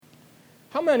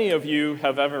How many of you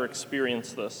have ever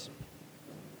experienced this?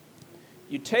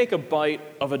 You take a bite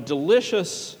of a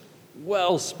delicious,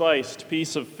 well-spiced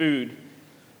piece of food.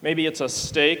 Maybe it's a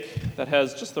steak that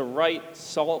has just the right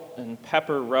salt and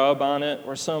pepper rub on it,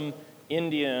 or some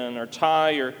Indian or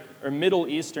Thai or Middle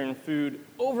Eastern food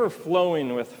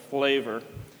overflowing with flavor,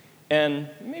 and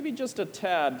maybe just a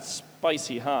tad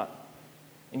spicy hot.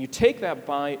 And you take that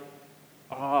bite,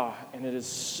 and it is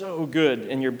so good,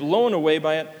 and you're blown away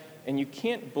by it, and you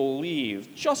can't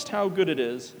believe just how good it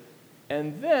is,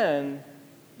 and then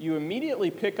you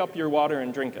immediately pick up your water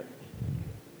and drink it.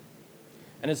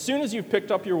 And as soon as you've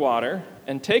picked up your water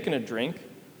and taken a drink,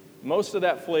 most of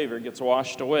that flavor gets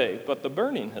washed away, but the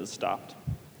burning has stopped.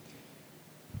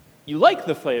 You like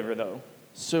the flavor, though,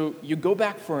 so you go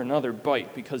back for another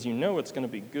bite because you know it's going to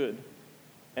be good.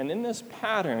 And in this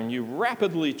pattern, you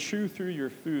rapidly chew through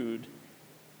your food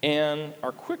and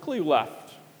are quickly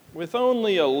left with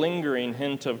only a lingering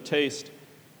hint of taste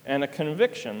and a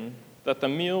conviction that the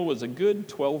meal was a good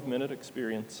 12-minute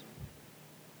experience.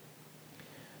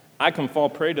 I can fall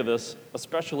prey to this,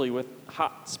 especially with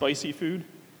hot, spicy food,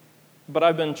 but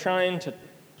I've been trying to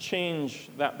change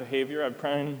that behavior. I'm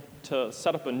trying to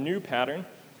set up a new pattern.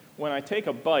 When I take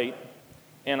a bite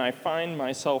and I find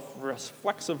myself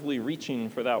reflexively reaching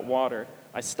for that water,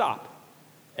 I stop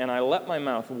and I let my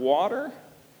mouth water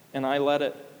and I let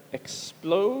it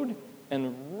explode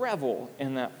and revel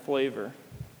in that flavor.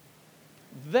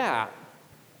 That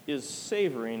is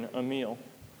savoring a meal.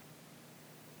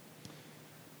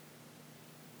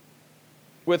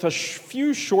 With a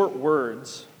few short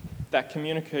words that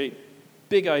communicate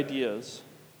big ideas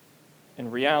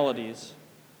and realities,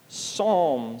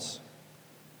 Psalms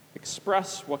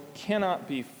express what cannot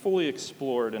be fully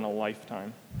explored in a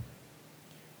lifetime.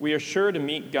 We are sure to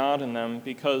meet God in them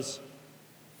because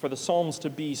for the Psalms to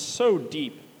be so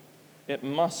deep, it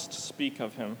must speak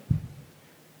of him.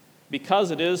 Because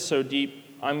it is so deep,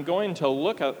 I'm going to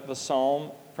look at the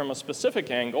Psalm from a specific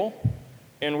angle,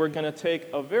 and we're going to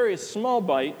take a very small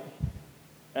bite,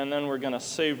 and then we're going to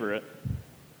savor it.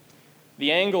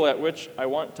 The angle at which I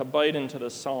want to bite into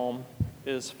the Psalm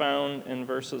is found in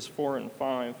verses 4 and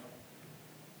 5.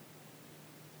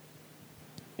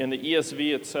 In the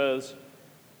ESV, it says,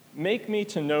 "Make me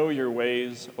to know your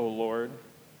ways, O Lord.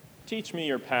 Teach me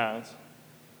your paths.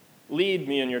 Lead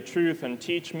me in your truth and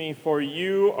teach me, for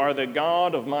you are the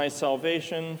God of my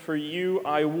salvation. For you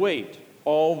I wait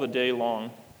all the day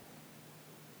long."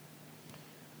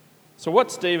 So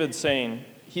what's David saying?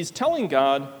 He's telling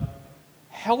God,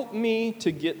 help me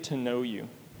to get to know you.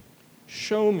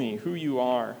 Show me who you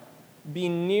are. Be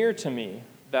near to me,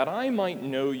 that I might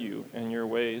know you and your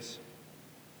ways.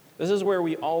 This is where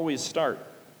we always start.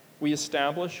 We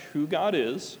establish who God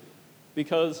is,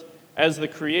 because as the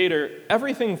Creator,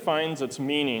 everything finds its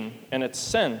meaning and its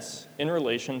sense in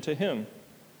relation to him.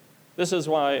 This is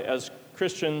why, as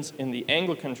Christians in the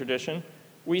Anglican tradition,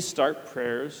 we start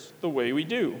prayers the way we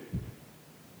do.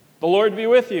 The Lord be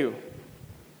with you.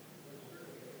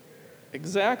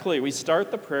 Exactly. We start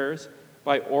the prayers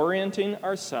by orienting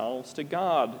ourselves to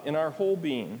God in our whole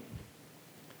being.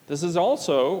 This is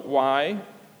also why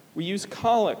we use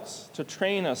collects to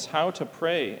train us how to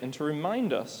pray and to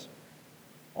remind us.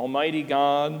 Almighty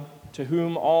God, to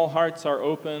whom all hearts are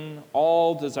open,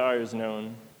 all desires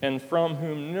known, and from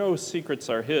whom no secrets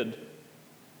are hid.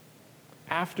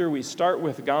 After we start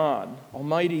with God,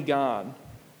 Almighty God,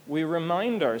 we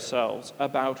remind ourselves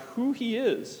about who he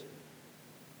is,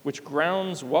 which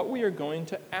grounds what we are going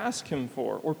to ask him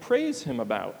for or praise him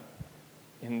about.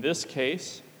 In this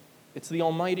case, it's the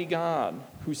Almighty God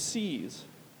who sees.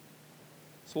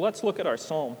 So let's look at our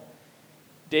psalm.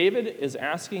 David is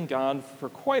asking God for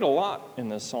quite a lot in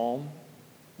this psalm,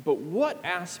 but what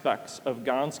aspects of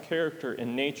God's character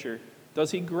and nature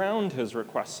does he ground his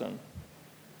requests in?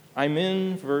 I'm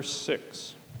in verse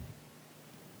 6.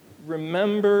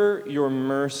 Remember your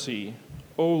mercy,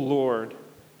 O Lord,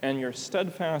 and your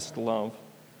steadfast love,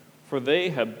 for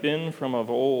they have been from of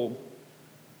old.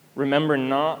 Remember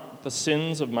not the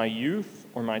sins of my youth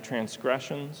or my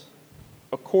transgressions.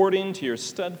 According to your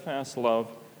steadfast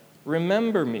love,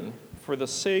 remember me for the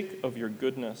sake of your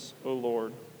goodness, O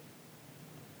Lord.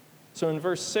 So in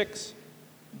verse 6,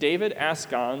 David asks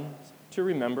God to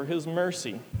remember his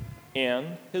mercy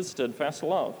and his steadfast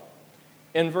love.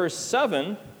 In verse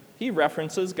 7, he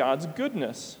references God's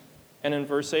goodness. And in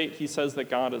verse 8, he says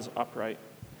that God is upright.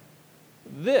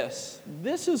 This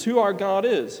is who our God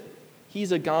is.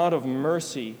 He's a God of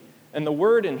mercy. And the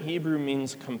word in Hebrew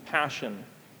means compassion.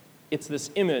 It's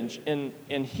this image.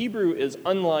 In Hebrew is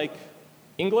unlike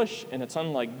English, and it's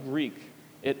unlike Greek.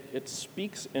 It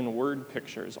speaks in word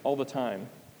pictures all the time.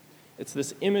 It's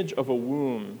this image of a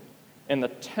womb and the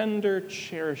tender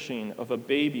cherishing of a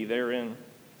baby therein.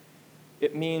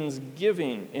 It means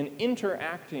giving and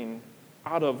interacting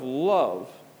out of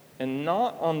love and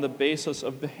not on the basis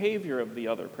of behavior of the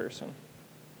other person.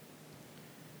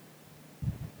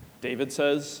 David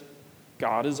says,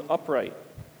 God is upright.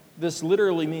 This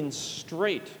literally means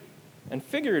straight, and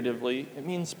figuratively, it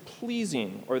means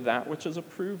pleasing or that which is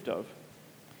approved of.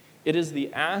 It is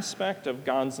the aspect of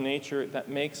God's nature that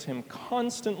makes him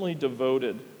constantly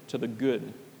devoted to the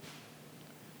good.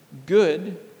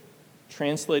 Good,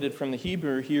 translated from the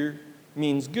Hebrew here,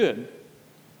 means good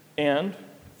and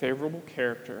favorable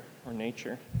character or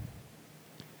nature.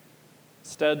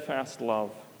 Steadfast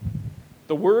love.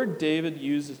 The word David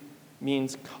uses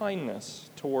means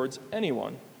kindness towards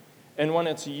anyone. And when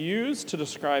it's used to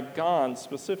describe God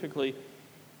specifically,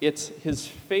 it's his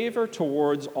favor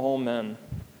towards all men.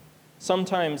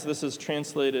 Sometimes this is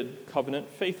translated covenant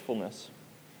faithfulness.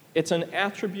 It's an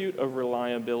attribute of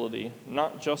reliability,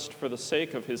 not just for the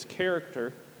sake of his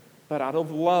character, but out of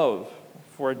love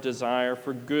for a desire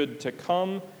for good to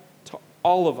come to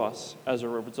all of us as a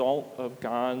result of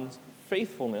God's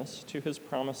faithfulness to his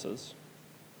promises.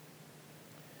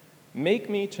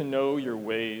 Make me to know your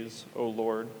ways, O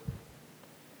Lord.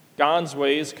 God's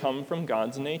ways come from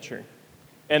God's nature.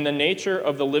 And the nature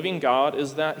of the living God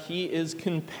is that he is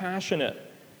compassionate,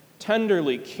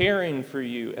 tenderly caring for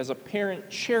you as a parent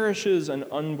cherishes an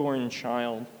unborn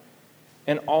child,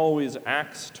 and always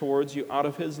acts towards you out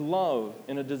of his love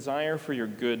and a desire for your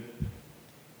good.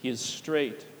 He is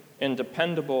straight and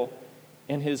dependable,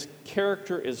 and his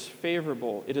character is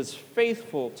favorable. It is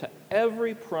faithful to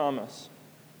every promise,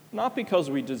 not because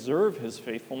we deserve his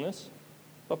faithfulness,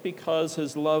 but because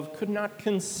his love could not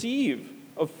conceive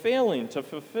of failing to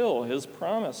fulfill his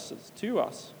promises to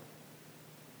us.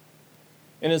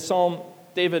 In his psalm,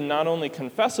 David not only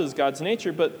confesses God's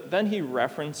nature, but then he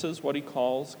references what he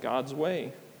calls God's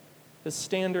way, his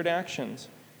standard actions.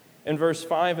 In verse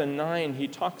 5 and 9, he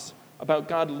talks about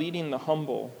God leading the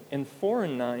humble. In 4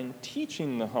 and 9,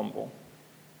 teaching the humble.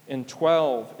 In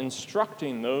 12,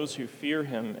 instructing those who fear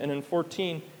him. And in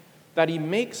 14, that he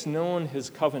makes known his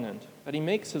covenant, that he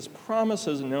makes his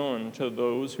promises known to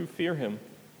those who fear him.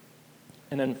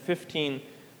 And in 15,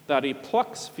 that he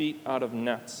plucks feet out of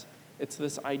nets. It's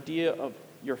this idea of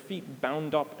your feet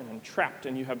bound up and entrapped,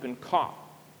 and you have been caught,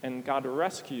 and God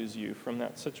rescues you from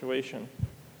that situation.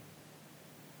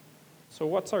 So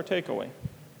what's our takeaway?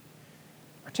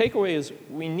 Our takeaway is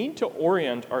we need to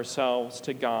orient ourselves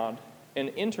to God and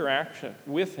interact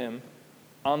with him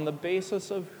on the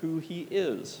basis of who he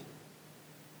is.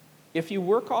 If you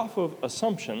work off of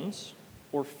assumptions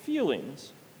or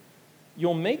feelings,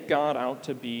 you'll make God out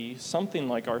to be something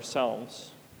like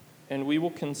ourselves, and we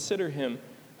will consider him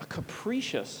a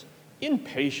capricious,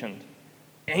 impatient,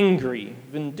 angry,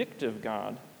 vindictive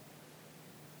God.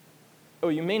 Oh,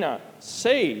 you may not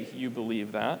say you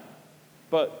believe that,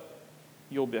 but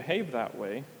you'll behave that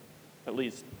way. At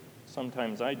least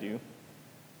sometimes I do.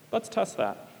 Let's test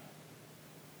that.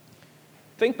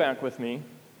 Think back with me.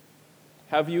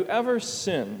 Have you ever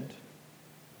sinned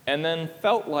and then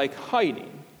felt like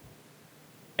hiding,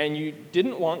 and you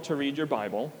didn't want to read your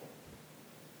Bible,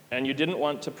 and you didn't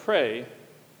want to pray,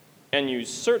 and you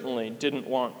certainly didn't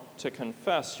want to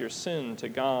confess your sin to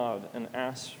God and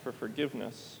ask for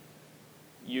forgiveness?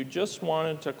 You just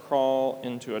wanted to crawl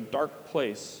into a dark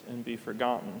place and be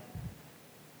forgotten.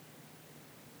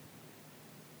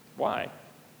 Why?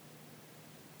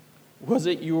 Was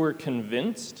it you were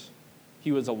convinced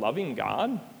he was a loving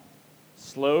God,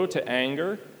 slow to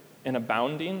anger and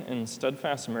abounding in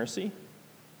steadfast mercy?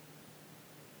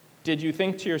 Did you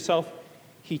think to yourself,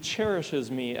 he cherishes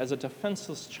me as a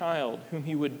defenseless child whom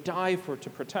he would die for to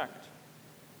protect?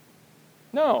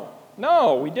 No,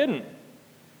 we didn't.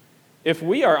 If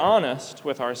we are honest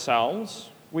with ourselves,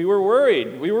 we were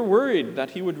worried. We were worried that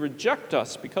he would reject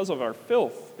us because of our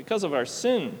filth, because of our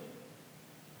sin.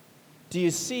 Do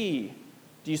you see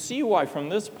why from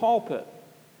this pulpit,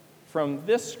 from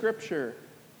this scripture,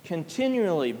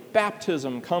 continually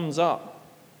baptism comes up?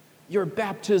 Your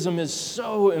baptism is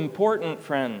so important,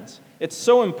 friends. It's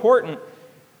so important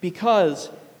because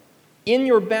in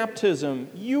your baptism,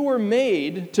 you were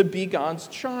made to be God's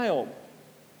child.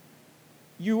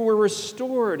 You were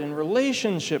restored in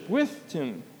relationship with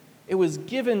him. It was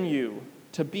given you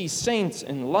to be saints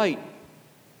in light.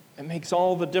 It makes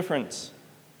all the difference.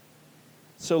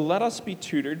 So let us be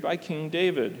tutored by King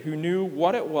David, who knew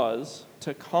what it was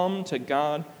to come to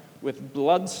God with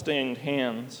blood-stained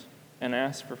hands and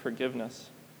ask for forgiveness.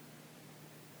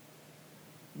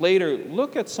 Later,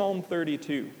 look at Psalm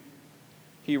 32.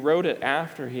 He wrote it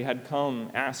after he had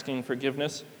come asking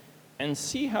forgiveness, and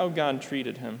see how God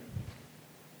treated him.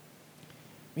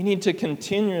 We need to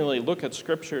continually look at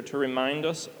Scripture to remind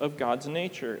us of God's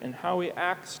nature and how he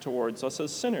acts towards us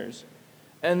as sinners,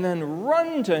 and then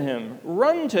run to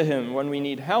him when we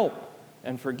need help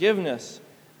and forgiveness,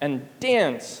 and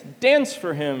dance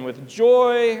for him with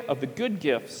joy of the good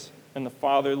gifts and the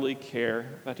fatherly care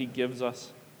that he gives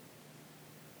us.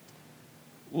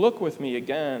 Look with me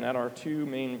again at our two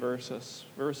main verses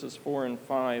 4 and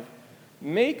 5.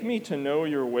 Make me to know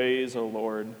your ways, O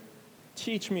Lord.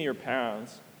 Teach me your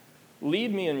paths.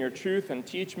 Lead me in your truth and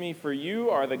teach me, for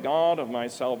you are the God of my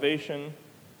salvation.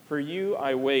 For you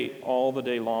I wait all the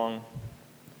day long.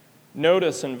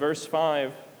 Notice in verse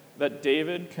 5 that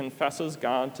David confesses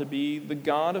God to be the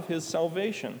God of his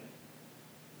salvation.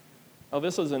 Now,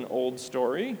 this is an old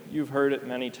story. You've heard it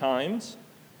many times.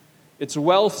 It's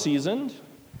well seasoned,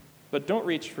 but don't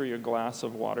reach for your glass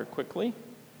of water quickly.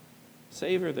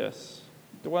 Savor this.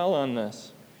 Dwell on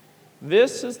this.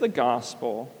 This is the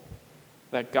gospel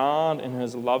that God, in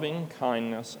his loving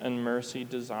kindness and mercy,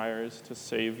 desires to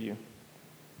save you.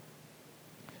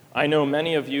 I know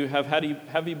many of you have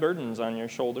heavy burdens on your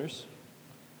shoulders.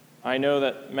 I know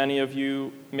that many of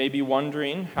you may be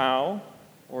wondering how,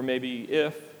 or maybe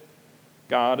if,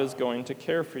 God is going to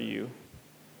care for you.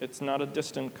 It's not a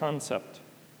distant concept.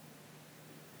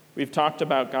 We've talked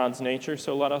about God's nature,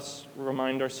 so let us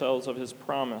remind ourselves of his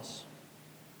promise.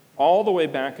 All the way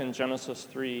back in Genesis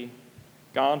 3,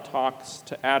 God talks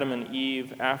to Adam and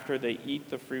Eve after they eat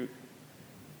the fruit,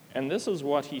 and this is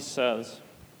what he says.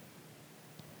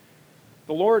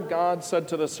 The Lord God said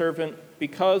to the serpent,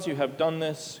 because you have done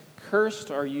this, cursed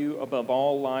are you above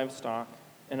all livestock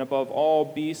and above all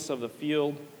beasts of the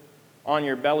field. On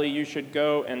your belly you should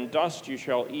go, and dust you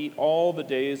shall eat all the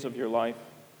days of your life.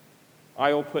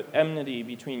 I will put enmity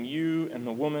between you and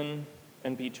the woman,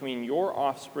 and between your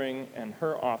offspring and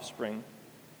her offspring.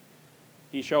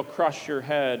 He shall crush your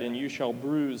head, and you shall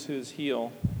bruise his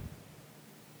heel.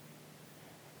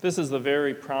 This is the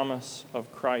very promise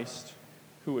of Christ,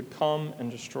 who would come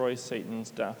and destroy Satan's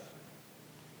death.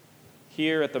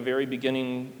 Here at the very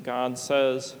beginning, God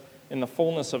says, in the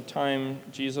fullness of time,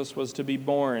 Jesus was to be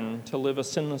born, to live a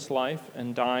sinless life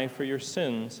and die for your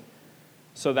sins,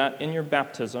 so that in your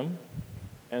baptism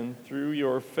and through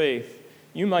your faith,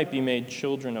 you might be made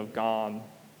children of God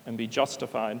and be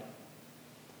justified.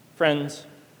 Friends,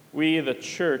 we, the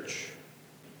church,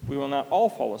 we will not all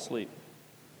fall asleep,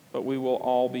 but we will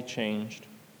all be changed.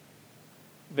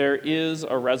 There is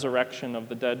a resurrection of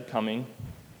the dead coming.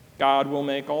 God will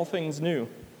make all things new.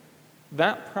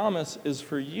 That promise is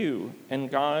for you, and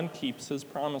God keeps his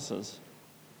promises.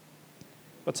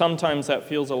 But sometimes that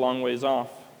feels a long ways off.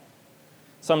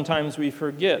 Sometimes we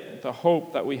forget the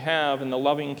hope that we have and the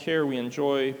loving care we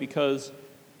enjoy because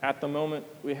at the moment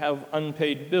we have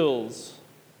unpaid bills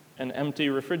and empty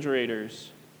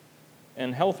refrigerators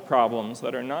and health problems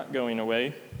that are not going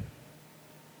away.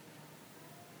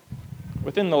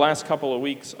 Within the last couple of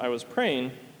weeks, I was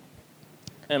praying,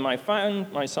 and I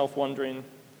found myself wondering,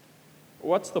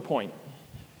 what's the point?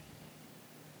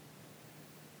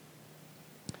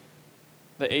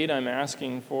 The aid I'm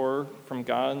asking for from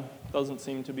God doesn't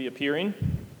seem to be appearing.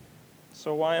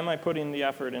 So why am I putting the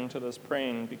effort into this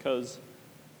praying? Because,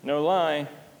 no lie,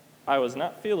 I was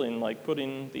not feeling like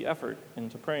putting the effort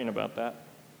into praying about that.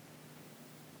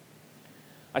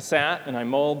 I sat and I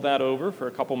mulled that over for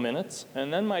a couple minutes,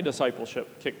 and then my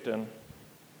discipleship kicked in.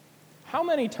 How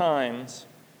many times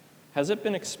has it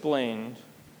been explained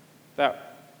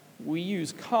that we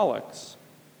use colics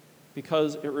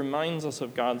because it reminds us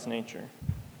of God's nature?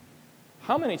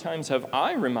 How many times have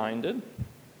I reminded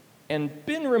and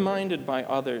been reminded by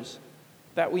others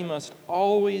that we must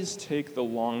always take the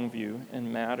long view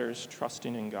in matters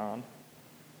trusting in God?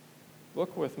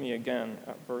 Look with me again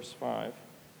at verse 5.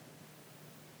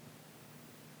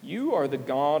 You are the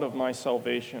God of my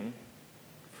salvation.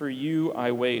 For you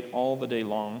I wait all the day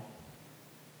long.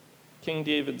 King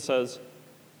David says,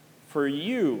 For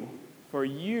you,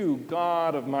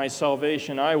 God of my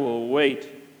salvation, I will wait.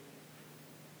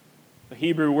 The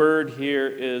Hebrew word here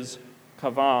is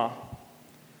kavah,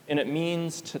 and it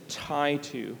means to tie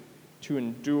to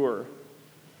endure.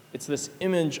 It's this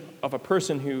image of a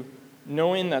person who,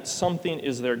 knowing that something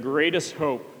is their greatest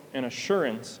hope and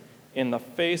assurance in the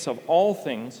face of all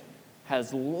things,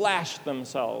 has lashed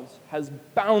themselves, has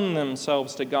bound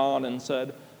themselves to God and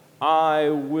said, I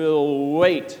will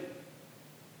wait.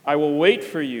 I will wait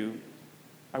for you.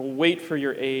 I will wait for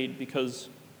your aid, because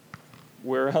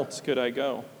where else could I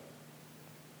go?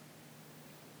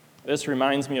 This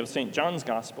reminds me of St. John's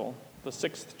Gospel, the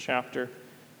 6th chapter.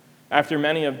 After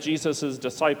many of Jesus'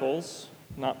 disciples,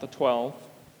 not the 12,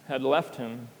 had left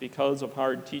him because of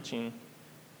hard teaching,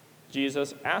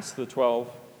 Jesus asked the 12,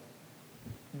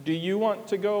 "Do you want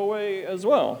to go away as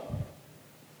well?"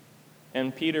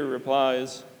 And Peter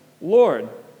replies, "Lord,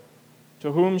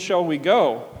 to whom shall we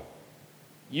go?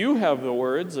 You have the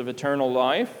words of eternal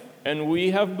life, and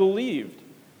we have believed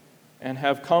and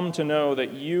have come to know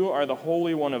that you are the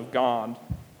Holy One of God."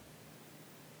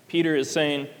 Peter is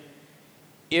saying,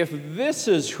 if this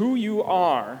is who you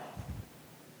are,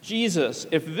 Jesus,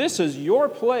 if this is your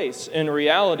place in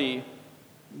reality,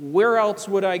 where else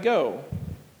would I go?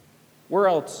 Where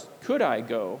else could I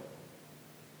go?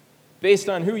 Based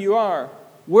on who you are,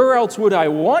 where else would I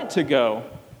want to go?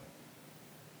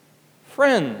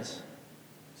 Friends,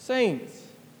 saints,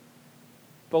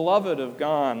 beloved of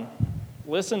God,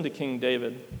 listen to King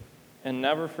David and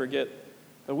never forget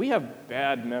that we have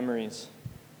bad memories.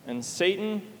 And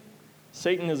Satan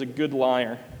is a good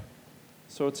liar.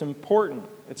 So it's important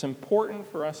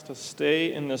for us to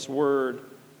stay in this word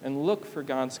and look for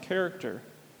God's character.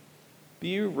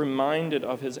 Be reminded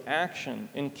of his action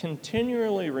and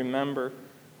continually remember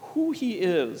who he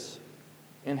is.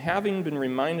 And having been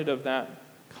reminded of that,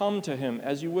 come to him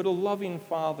as you would a loving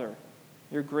father,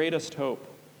 your greatest hope.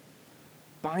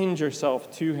 Bind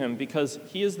yourself to him because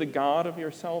he is the God of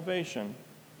your salvation.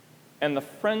 And the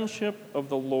friendship of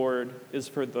the Lord is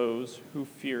for those who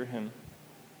fear him.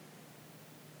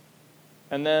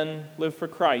 And then live for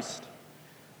Christ.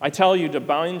 I tell you to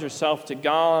bind yourself to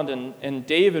God, and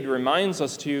David reminds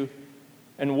us to,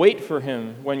 and wait for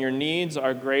him when your needs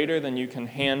are greater than you can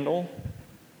handle.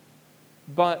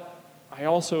 But I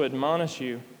also admonish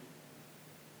you,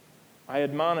 I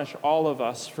admonish all of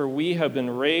us, for we have been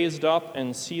raised up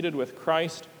and seated with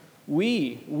Christ.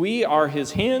 We are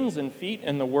his hands and feet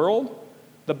in the world,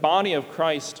 the body of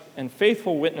Christ, and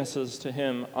faithful witnesses to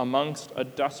him amongst a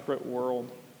desperate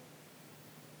world.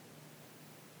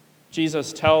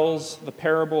 Jesus tells the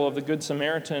parable of the Good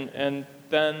Samaritan and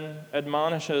then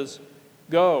admonishes,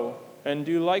 go and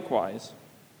do likewise.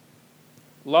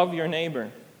 Love your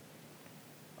neighbor,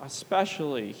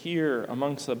 especially here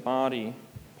amongst the body.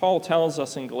 Paul tells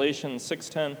us in Galatians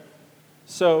 6:10,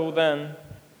 so then,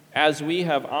 as we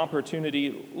have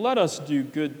opportunity, let us do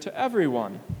good to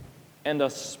everyone, and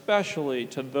especially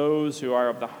to those who are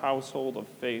of the household of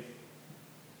faith.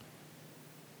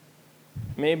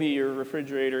 Maybe your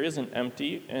refrigerator isn't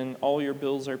empty and all your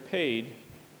bills are paid.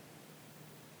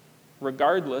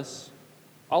 Regardless,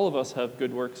 all of us have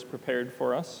good works prepared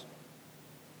for us.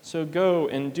 So go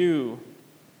and do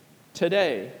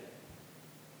today.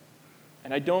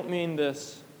 And I don't mean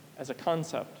this as a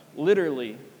concept.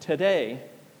 Literally, today,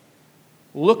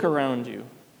 look around you.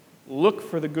 Look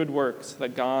for the good works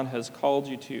that God has called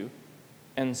you to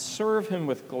and serve him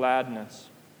with gladness.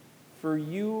 For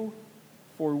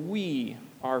we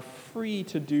are free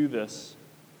to do this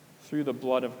through the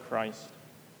blood of Christ.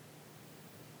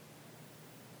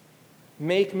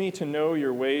 Make me to know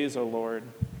your ways, O Lord.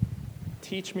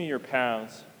 Teach me your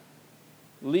paths.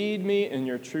 Lead me in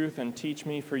your truth and teach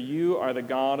me, for you are the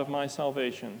God of my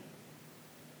salvation.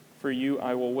 For you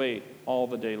I will wait all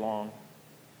the day long.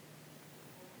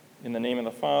 In the name of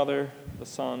the Father, the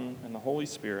Son, and the Holy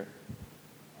Spirit.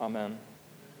 Amen.